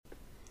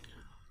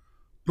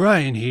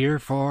Brian here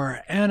for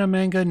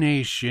Animanga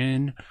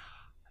Nation,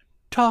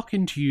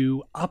 talking to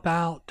you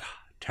about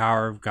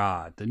Tower of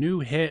God, the new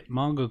hit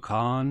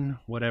mangakon,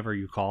 whatever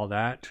you call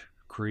that,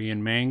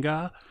 Korean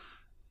manga.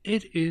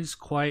 It is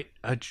quite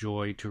a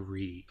joy to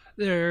read.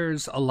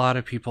 There's a lot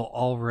of people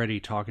already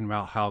talking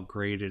about how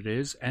great it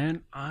is,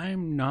 and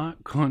I'm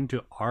not going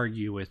to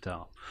argue with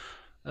them.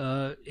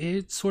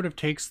 It sort of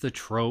takes the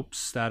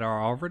tropes that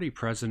are already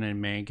present in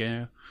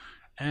manga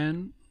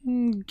and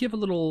give a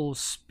little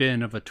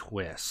spin of a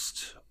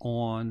twist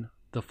on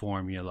the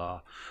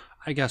formula.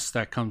 I guess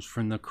that comes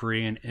from the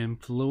Korean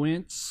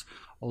influence.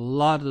 A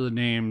lot of the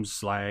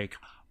names like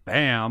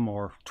BAM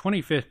or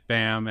 25th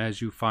BAM,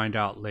 as you find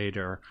out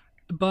later,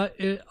 but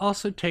it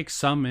also takes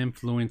some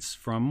influence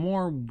from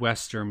more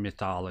Western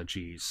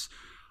mythologies.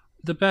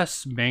 The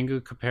best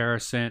manga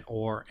comparison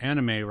or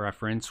anime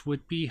reference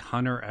would be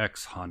Hunter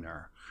x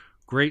Hunter.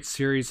 Great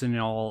series in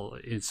all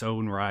its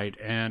own right,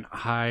 and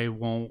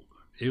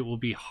it will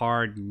be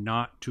hard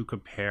not to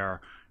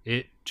compare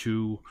it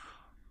to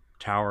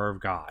Tower of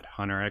God.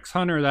 Hunter x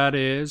Hunter, that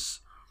is.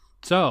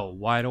 So,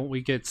 why don't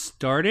we get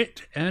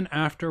started? And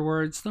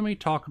afterwards, let me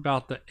talk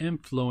about the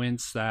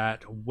influence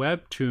that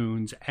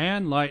webtoons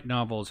and light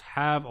novels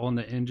have on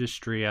the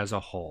industry as a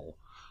whole.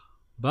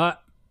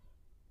 But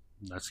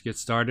let's get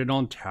started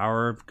on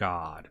Tower of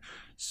God.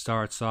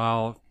 Starts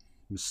out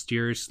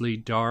mysteriously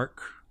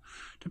dark.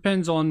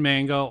 Depends on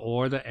manga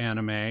or the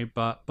anime,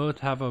 but both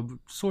have a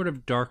sort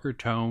of darker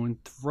tone,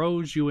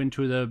 throws you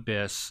into the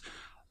abyss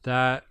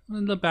that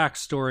the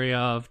backstory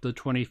of the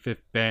 25th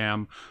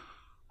BAM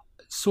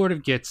sort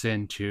of gets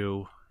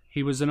into.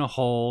 He was in a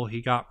hole,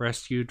 he got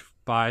rescued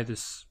by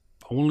this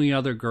only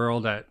other girl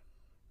that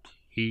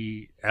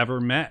he ever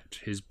met,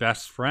 his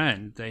best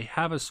friend. They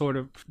have a sort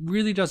of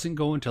really doesn't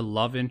go into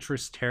love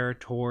interest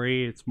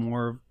territory. It's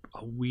more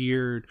a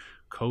weird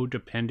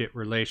codependent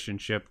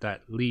relationship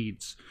that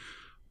leads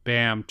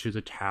Bam to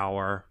the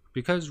tower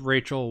because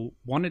Rachel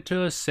wanted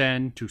to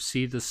ascend to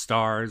see the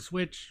stars,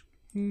 which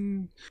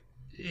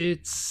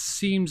it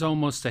seems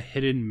almost a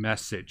hidden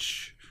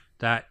message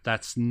that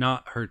that's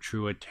not her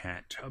true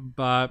intent.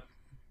 But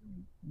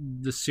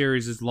the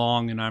series is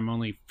long and I'm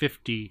only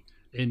 50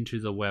 into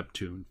the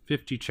webtoon,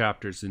 50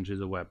 chapters into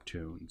the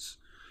webtoons.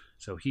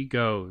 So he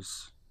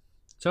goes.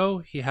 So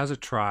he has a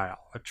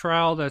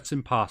trial that's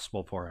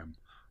impossible for him.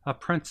 A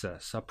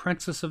princess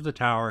of the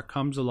tower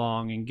comes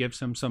along and gives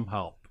him some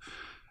help.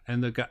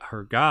 And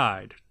her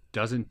guide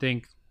doesn't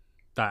think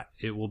that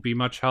it will be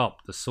much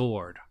help, the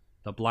sword,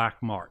 the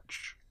Black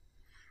March.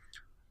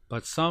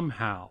 But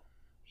somehow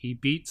he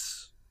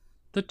beats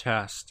the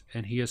test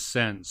and he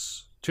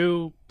ascends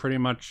to pretty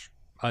much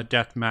a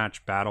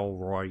deathmatch battle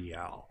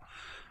royale.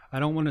 I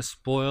don't want to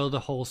spoil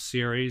the whole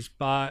series,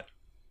 but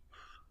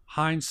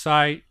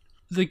hindsight,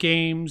 the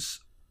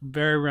game's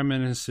very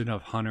reminiscent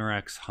of Hunter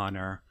x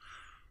Hunter.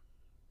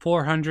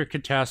 400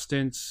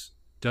 contestants,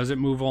 doesn't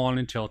move on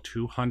until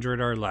 200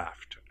 are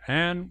left.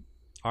 And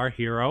our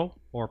hero,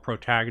 or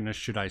protagonist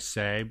should I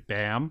say,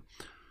 Bam,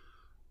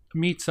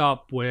 meets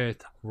up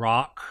with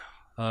Rock,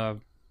 a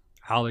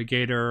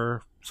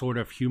alligator sort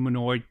of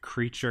humanoid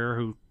creature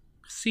who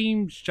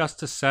seems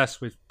just obsessed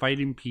with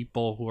fighting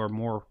people who are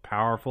more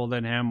powerful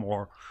than him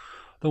or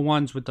the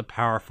ones with the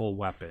powerful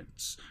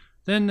weapons.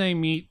 Then they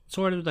meet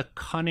sort of the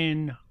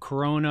cunning,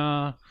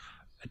 Corona,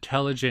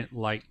 intelligent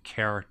like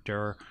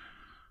character,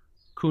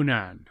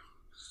 Kunan.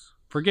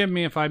 Forgive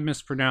me if I'm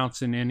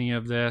mispronouncing any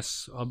of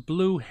this. A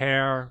blue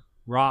hair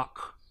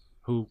Rock,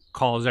 who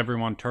calls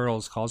everyone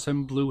turtles, calls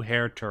him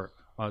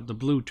the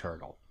blue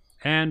turtle.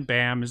 And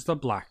Bam is the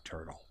black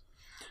turtle.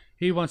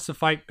 He wants to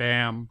fight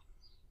Bam.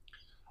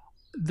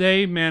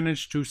 They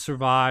manage to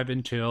survive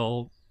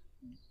until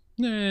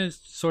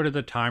sort of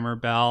the timer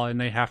bell, and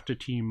they have to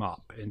team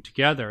up. And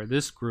together,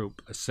 this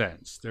group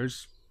ascends.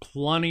 There's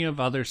plenty of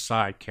other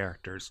side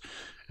characters,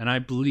 and I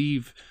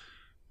believe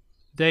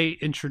they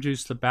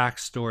introduce the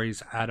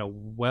backstories at a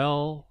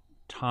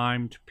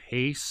well-timed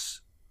pace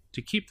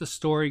to keep the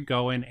story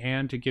going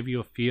and to give you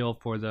a feel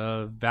for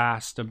the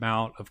vast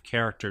amount of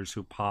characters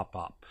who pop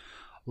up.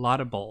 A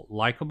lot of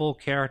likable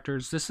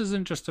characters. This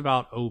isn't just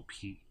about OP.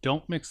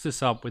 Don't mix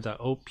this up with an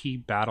OP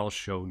battle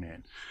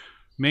shonen.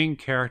 Main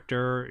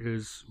character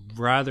is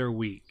rather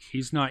weak.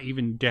 He's not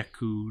even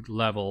Deku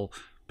level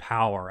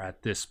power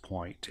at this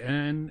point.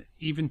 And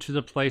even to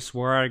the place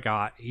where I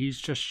got,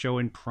 he's just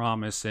showing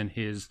promise in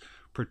his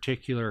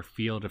particular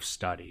field of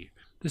study.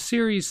 The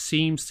series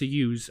seems to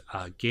use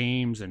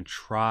games and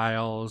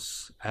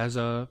trials as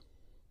a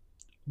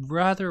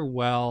rather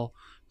well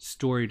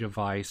story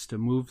device to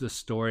move the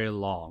story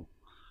along.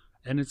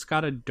 And it's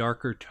got a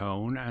darker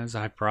tone, as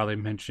I've probably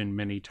mentioned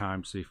many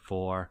times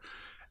before.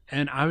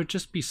 And I would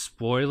just be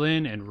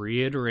spoiling and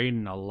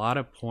reiterating a lot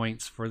of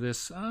points for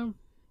this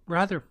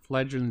rather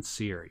fledgling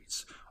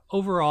series.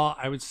 Overall,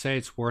 I would say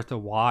it's worth a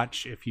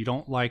watch. If you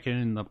don't like it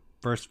in the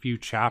first few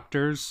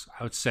chapters,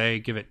 I would say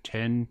give it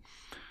 10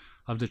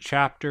 of the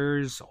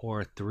chapters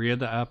or 3 of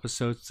the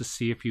episodes to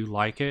see if you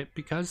like it,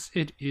 because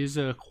it is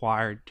an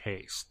acquired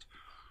taste.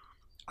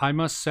 I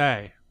must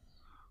say,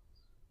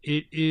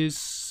 It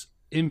is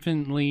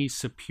infinitely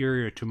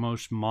superior to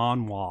most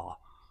manhwa.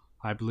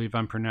 I believe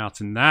I'm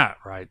pronouncing that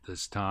right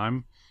this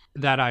time,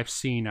 that I've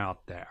seen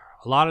out there.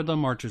 A lot of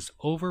them are just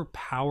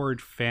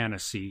overpowered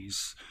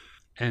fantasies,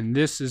 and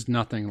this is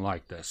nothing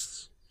like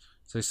this.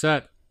 As I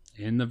said,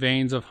 in the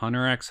veins of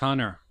Hunter x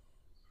Hunter,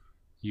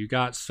 you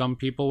got some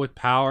people with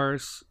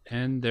powers,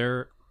 and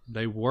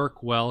they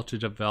work well to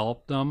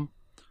develop them.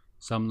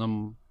 Some of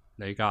them,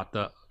 they got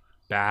the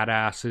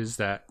badasses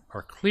that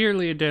are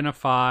clearly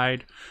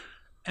identified,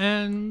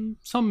 and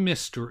some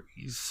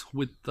mysteries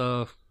with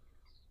the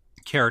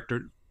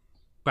character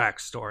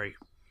backstory.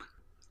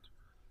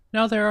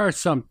 Now, there are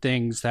some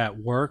things that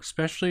work,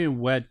 especially in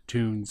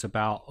webtoons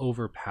about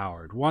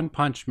overpowered. One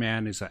Punch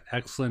Man is an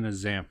excellent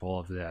example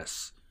of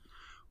this.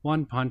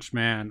 One Punch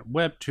Man,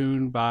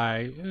 webtoon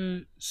by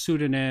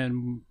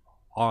pseudonym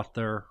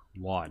author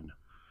 1.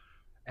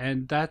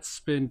 And that's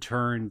been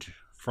turned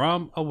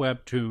from a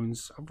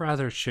webtoons, a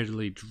rather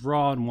shittily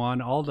drawn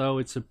one, although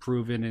it's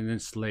improving in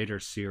its later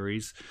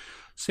series.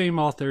 Same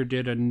author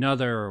did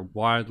another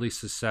wildly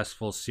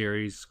successful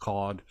series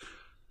called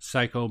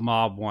Psycho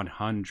Mob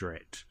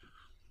 100.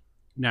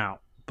 Now,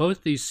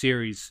 both these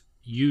series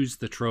use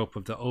the trope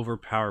of the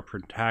overpowered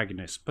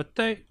protagonist, but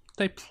they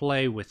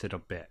play with it a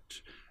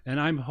bit. And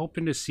I'm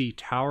hoping to see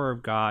Tower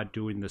of God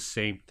doing the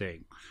same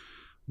thing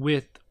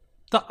with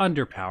the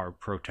underpowered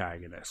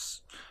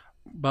protagonists.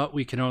 But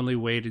we can only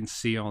wait and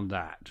see on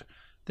that.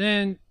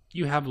 Then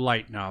you have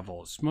light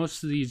novels.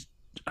 Most of these,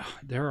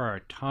 there are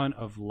a ton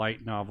of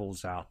light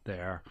novels out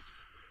there.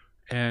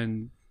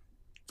 And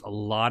a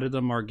lot of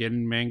them are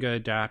getting manga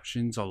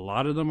adaptations. A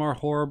lot of them are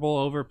horrible,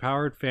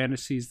 overpowered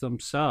fantasies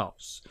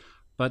themselves.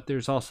 But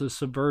there's also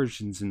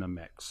subversions in the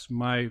mix.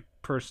 My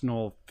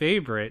personal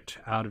favorite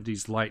out of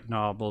these light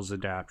novels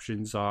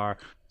adaptations are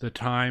The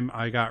Time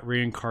I Got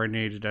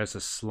Reincarnated as a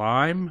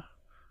Slime,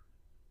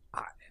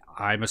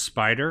 I'm a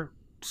Spider,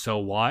 So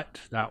What?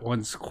 That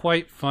one's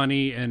quite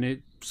funny, and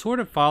it sort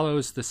of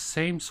follows the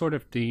same sort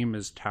of theme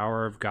as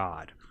Tower of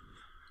God.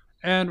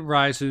 And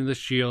Rise of the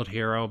Shield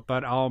Hero,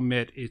 but I'll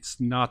admit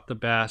it's not the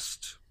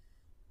best.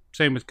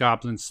 Same with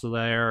Goblin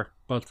Slayer,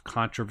 both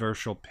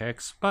controversial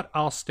picks, but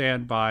I'll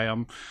stand by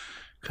them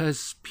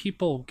because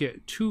people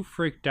get too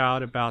freaked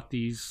out about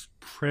these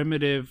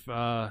primitive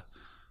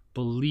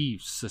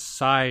beliefs,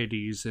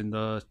 societies, and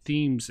the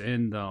themes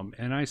in them.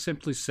 And I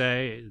simply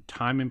say,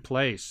 time and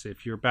place.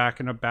 If you're back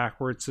in a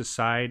backward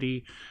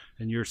society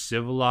and you're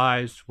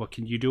civilized, what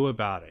can you do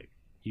about it?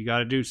 You got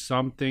to do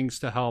some things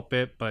to help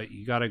it, but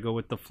you got to go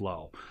with the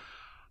flow.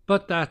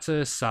 But that's an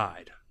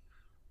aside.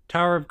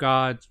 Tower of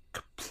God,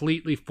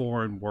 completely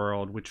foreign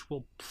world, which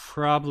will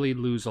probably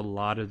lose a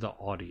lot of the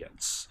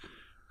audience.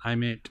 I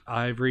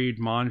read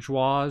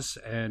manhwas,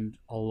 and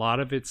a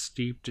lot of it's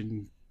steeped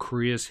in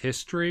Korea's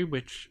history,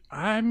 which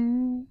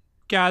I'm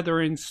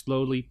gathering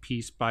slowly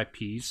piece by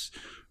piece.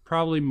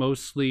 Probably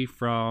mostly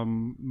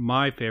from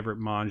my favorite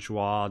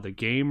manhwa, The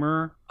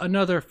Gamer.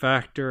 Another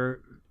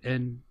factor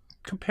in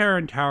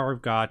comparing Tower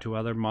of God to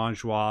other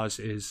manhwas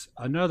is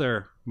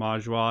another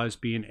manhwa is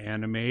being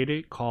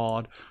animated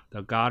called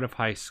The God of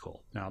High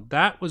School. Now,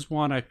 that was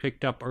one I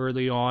picked up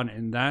early on,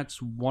 and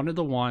that's one of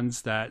the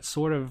ones that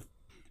sort of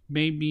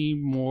made me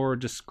more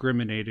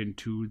discriminating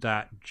to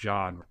that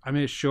genre. I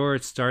mean, sure,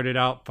 it started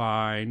out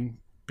fine,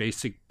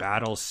 basic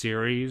battle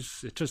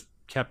series. It just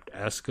kept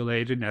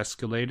escalating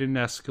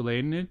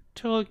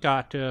until it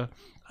got to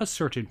a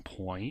certain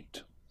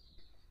point.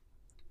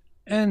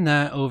 And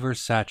that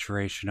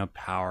oversaturation of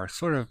power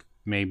sort of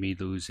made me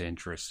lose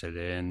interest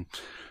in.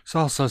 There's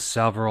also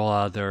several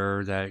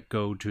other that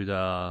go to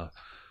the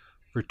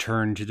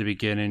return to the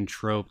beginning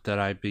trope that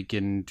I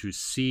begin to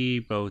see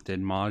both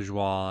in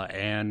manhwa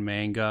and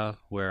manga,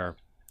 where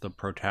the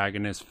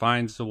protagonist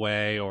finds a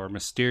way or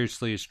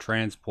mysteriously is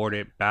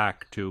transported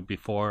back to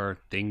before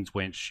things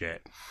went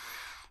shit.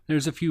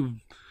 There's a few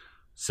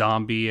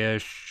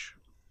zombie-ish,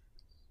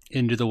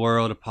 into the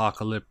world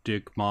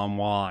apocalyptic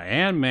manhwa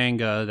and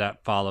manga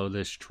that follow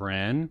this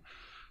trend.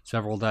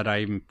 Several that I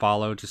even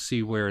follow to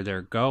see where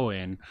they're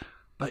going.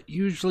 But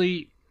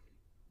usually,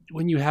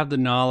 when you have the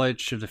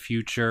knowledge of the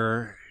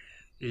future,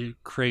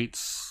 it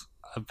creates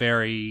a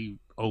very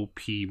OP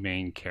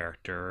main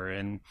character.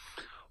 And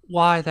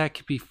why that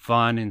could be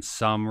fun in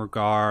some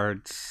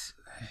regards,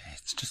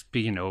 it's just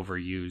being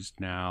overused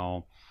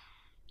now.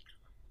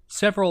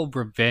 Several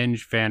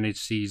revenge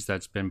fantasies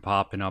that's been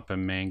popping up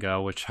in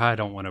manga, which I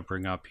don't want to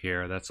bring up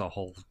here. That's a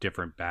whole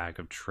different bag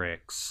of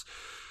tricks.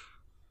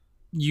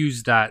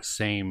 Use that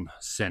same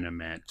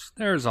sentiment.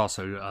 There's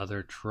also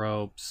other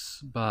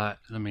tropes, but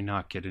let me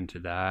not get into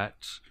that.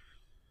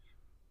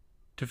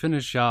 To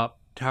finish up,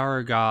 Tower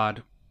of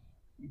God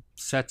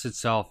sets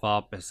itself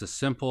up as a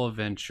simple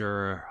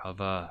adventure of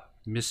a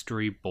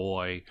mystery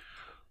boy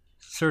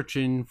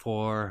searching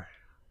for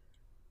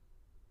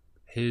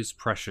his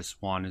precious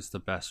one, is the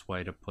best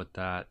way to put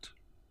that.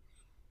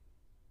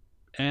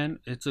 And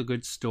it's a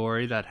good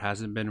story that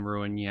hasn't been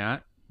ruined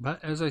yet.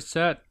 But as I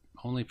said,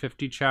 only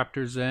 50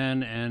 chapters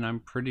in, and I'm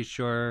pretty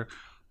sure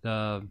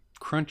the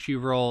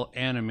Crunchyroll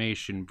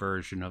animation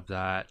version of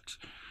that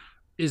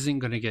isn't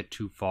going to get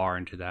too far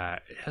into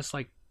that. It has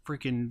like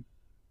freaking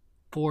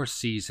 4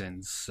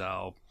 seasons,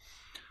 so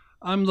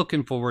I'm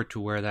looking forward to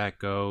where that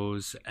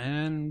goes.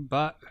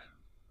 But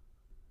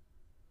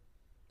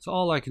that's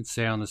all I can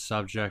say on the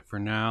subject for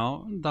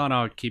now. Thought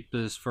I would keep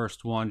this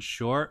first one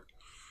short.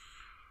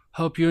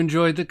 Hope you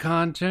enjoyed the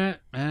content,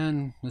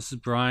 and this is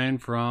Brian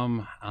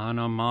from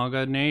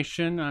Anamanga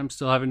Nation. I'm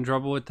still having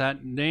trouble with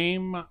that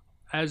name,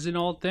 as in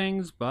all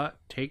things, but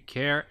take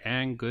care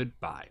and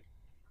goodbye.